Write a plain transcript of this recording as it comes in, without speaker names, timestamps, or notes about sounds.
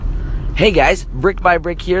Hey guys, Brick by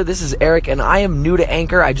Brick here. This is Eric, and I am new to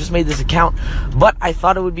Anchor. I just made this account, but I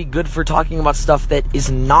thought it would be good for talking about stuff that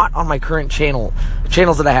is not on my current channels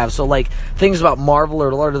that I have. So like things about Marvel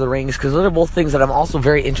or Lord of the Rings, because those are both things that I'm also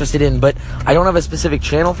very interested in, but I don't have a specific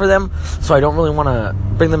channel for them, so I don't really want to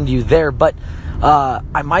bring them to you there. But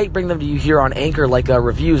I might bring them to you here on Anchor, like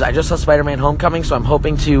reviews. I just saw Spider-Man Homecoming, so I'm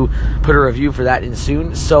hoping to put a review for that in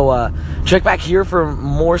soon. So check back here for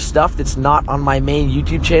more stuff that's not on my main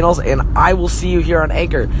YouTube channels, and I will see you here on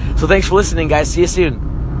Anchor. So thanks for listening, guys. See you soon.